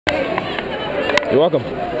You're welcome.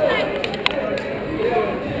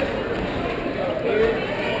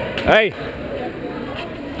 Hey.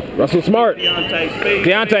 Russell Smart.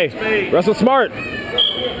 Deontay. Russell Smart.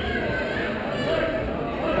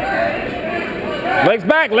 Legs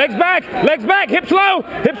back, legs back, legs back, hips low,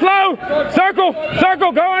 circle,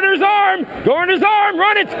 go under his arm,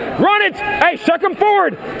 run it, hey, shuck him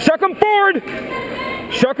forward,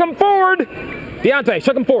 Deontay,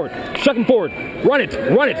 shuck him forward, run it,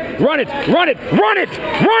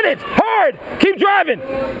 hard, keep driving,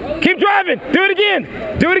 do it again,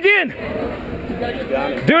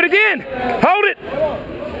 hold it,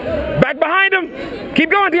 back behind him,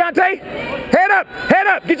 keep going, Deontay, head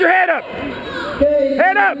up, get your head up.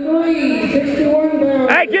 Head up!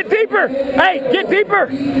 Hey, get deeper!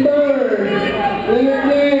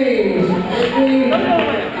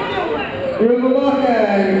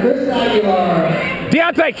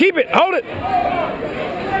 Deontay, keep it! Hold it!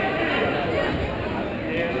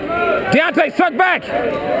 Deontay, suck back!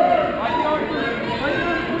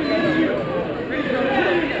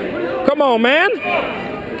 Come on, man!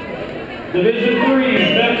 Division 3,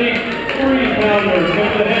 73-pounders,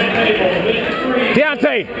 come to the head table. Division 3,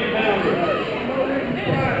 Deontay.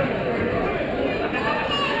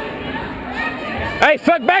 Hey,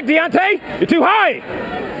 suck back, Deontay. You're too high.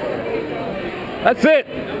 That's it.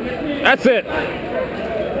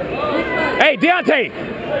 Hey, Deontay.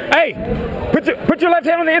 Hey, put your left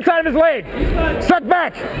hand on the inside of his leg. Suck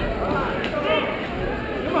back.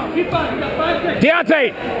 Come on, keep fighting. You got 5 seconds.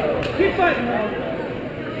 Deontay. Keep fighting.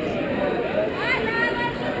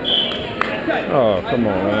 Oh, come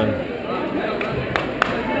on, man.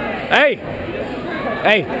 Hey,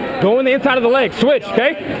 go in the inside of the leg. Switch,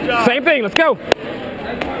 okay? Same thing. Let's go.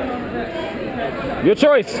 Your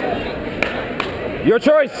choice.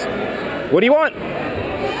 What do you want?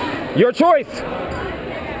 Your choice.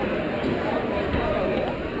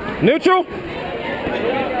 Neutral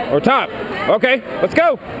or top? Okay, let's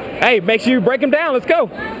go. Hey, make sure you break him down. Let's go.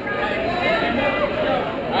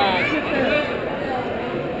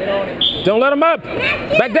 Don't let him up.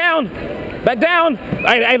 Back down.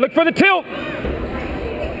 Hey, look for the tilt.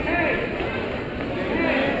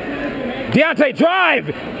 Deontay,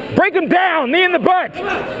 drive. Break him down. Knee in the butt.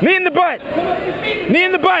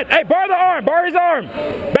 Hey, bar the arm. Bar his arm.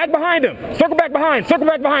 Back behind him. Circle back behind.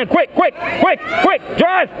 Quick.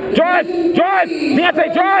 Drive.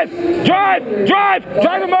 Deontay, drive.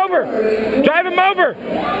 Drive him over.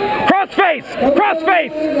 Cross face.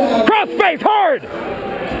 Hard.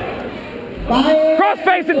 Cross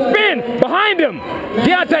face and spin behind him.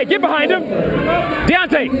 Deontay, get behind him.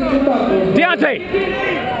 Deontay.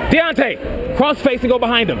 Cross face and go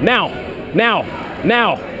behind him. Now.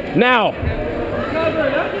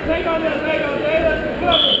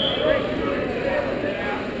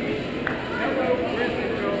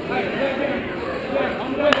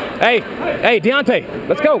 Hey, Deontay,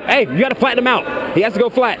 let's go. Hey, you got to flatten him out. He has to go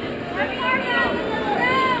flat.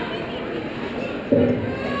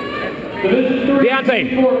 Deontay,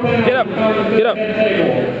 get up.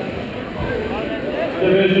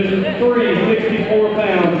 Division 3, 64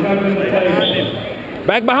 pounds, come to the table.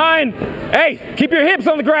 Back behind. Hey, keep your hips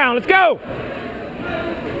on the ground. Let's go.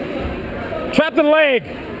 Trap the leg.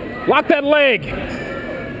 Lock that leg.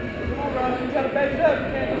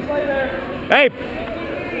 Hey,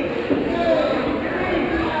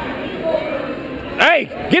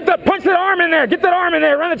 punch that arm in there. Get that arm in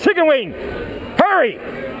there. Run the chicken wing. Hurry.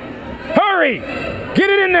 Get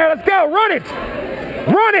it in there. Let's go. Run it.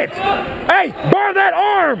 Hey, bar that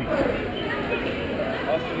arm.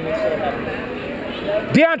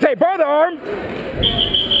 Deontay, bar the arm.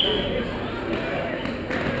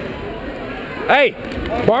 Hey,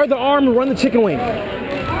 bar the arm and run the chicken wing.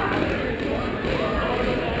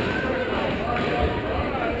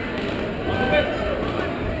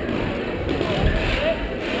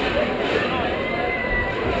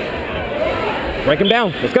 Break him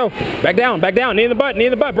down. Let's go. Back down. Knee in the butt.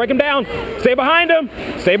 Break him down. Stay behind him.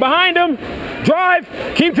 Drive.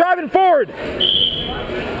 Keep driving forward.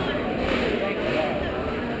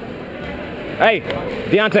 Hey,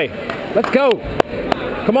 Deontay, let's go.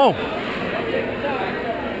 Come on.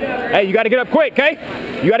 Hey, you got to get up quick, okay?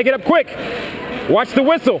 Watch the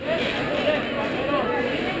whistle.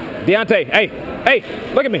 Deontay, hey,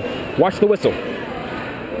 look at me. Watch the whistle.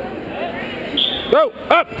 Go,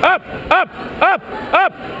 up.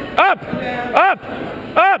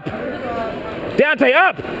 Deontay,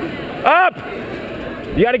 up.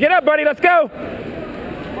 You got to get up, buddy. Let's go.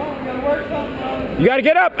 You got to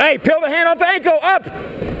get up. Hey, peel the hand off the ankle. Up.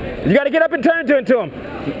 You got to get up and turn it into him.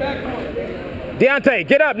 Deontay,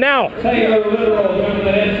 get up now. Taylor Literal, come to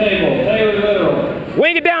the head table. Taylor Literal.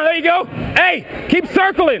 Hey, keep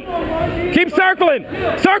circling. Keep circling.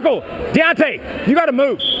 Circle. Deontay, you got to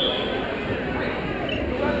move.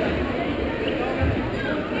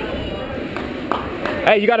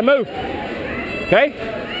 Hey, you got to move. Okay?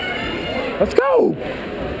 Let's go.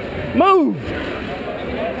 Move.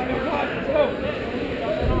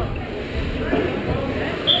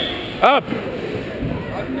 Up.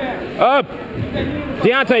 Up.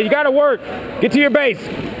 Deontay, you got to work. Get to your base.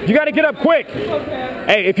 You got to get up quick.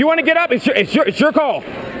 Hey, if you want to get up, it's your call.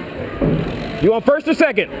 You want first or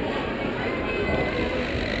second?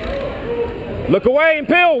 Look away and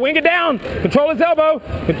peel. Wing it down. Control his elbow.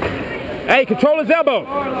 Hey, control his elbow.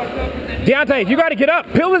 Deontay, you got to get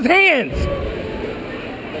up. Peel his hands.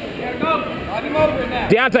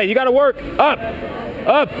 Deontay, you got to work. Up.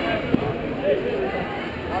 Up.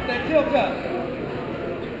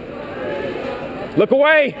 Look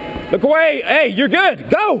away. Look away. Hey, you're good.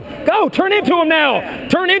 Go. Go. Turn into him now.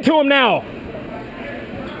 Turn into him now.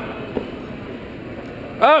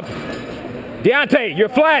 Up. Deontay, you're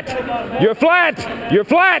flat. You're flat. You're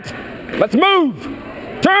flat. Let's move.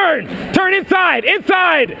 Turn. Turn inside.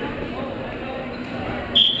 Inside.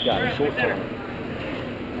 Got it. Short turn.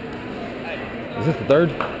 Is this the third?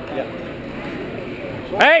 Yeah.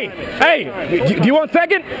 Hey. Hey. Do you want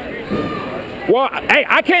second? Well, hey,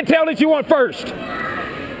 I can't tell that you want first.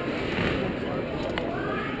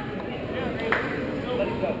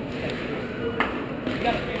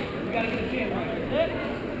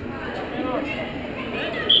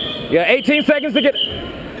 Yeah, 18 seconds to get.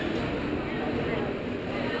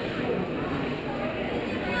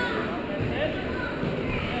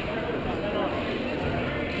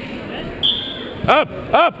 Up,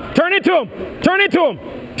 up, turn into him, turn into him,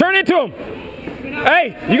 turn into him.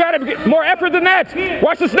 Hey, you got to get more effort than that.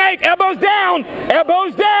 Watch the snake, elbows down,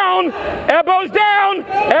 elbows down, elbows down,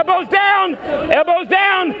 elbows down, elbows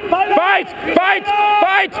down. Fight, fight,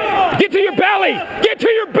 fight. Get to your belly, get to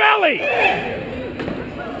your belly.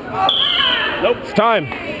 Nope, it's time.